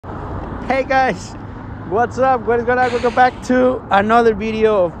Hey guys, what's up? What is going on? Welcome back to another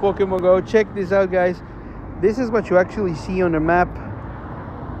video of Pokemon Go. Check this out, guys. This is what you actually see on the map.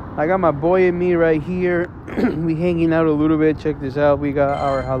 I got my boy and me right here. We hanging out a little bit. Check this out. We got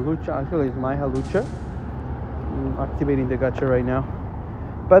our Hawlucha. Actually, it's my Hawlucha. I'm activating the gacha right now.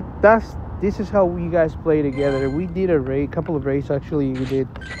 But this is how we guys play together. We did a raid, couple of raids actually. We did.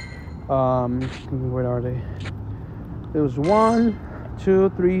 Where are they? There was 1, 2,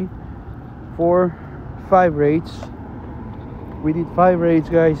 3, 4, 5 raids. We did 5 raids,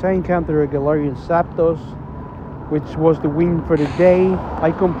 guys. I encountered a Galarian Zapdos, which was the win for the day.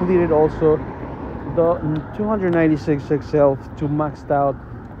 I completed also the 296 XL to maxed out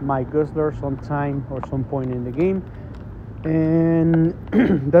my Guzzler sometime or some point in the game. And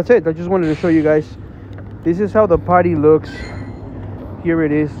that's it. I just wanted to show you guys. This is how the party looks. Here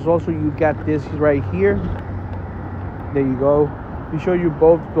it is. Also, you got this right here. There you go. We show you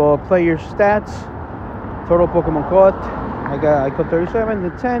both player stats. Total Pokemon caught. I caught 37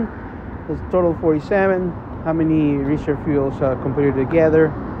 to 10. That's total 47. How many research fuels completed together,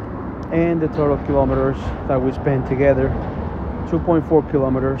 and the total kilometers that we spent together. 2.4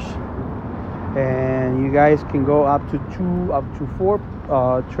 kilometers. And you guys can go up to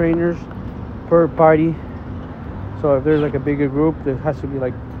 4 trainers per party. So if there's like a bigger group, there has to be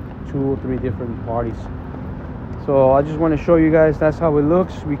like 2 or 3 different parties. So I just want to show you guys that's how it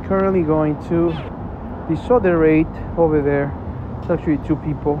looks. We're currently going to the Soda raid over there. It's actually 2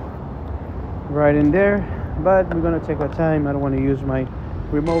 people right in there, but we're gonna take our time. I don't want to use my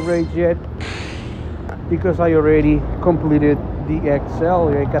remote raids yet because I already completed the XL.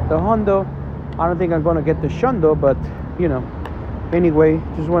 I got the Hondo. I don't think I'm gonna get the Shundo, but you know. Anyway,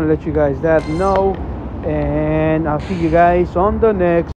 just want to let you guys that know, and I'll see you guys on the next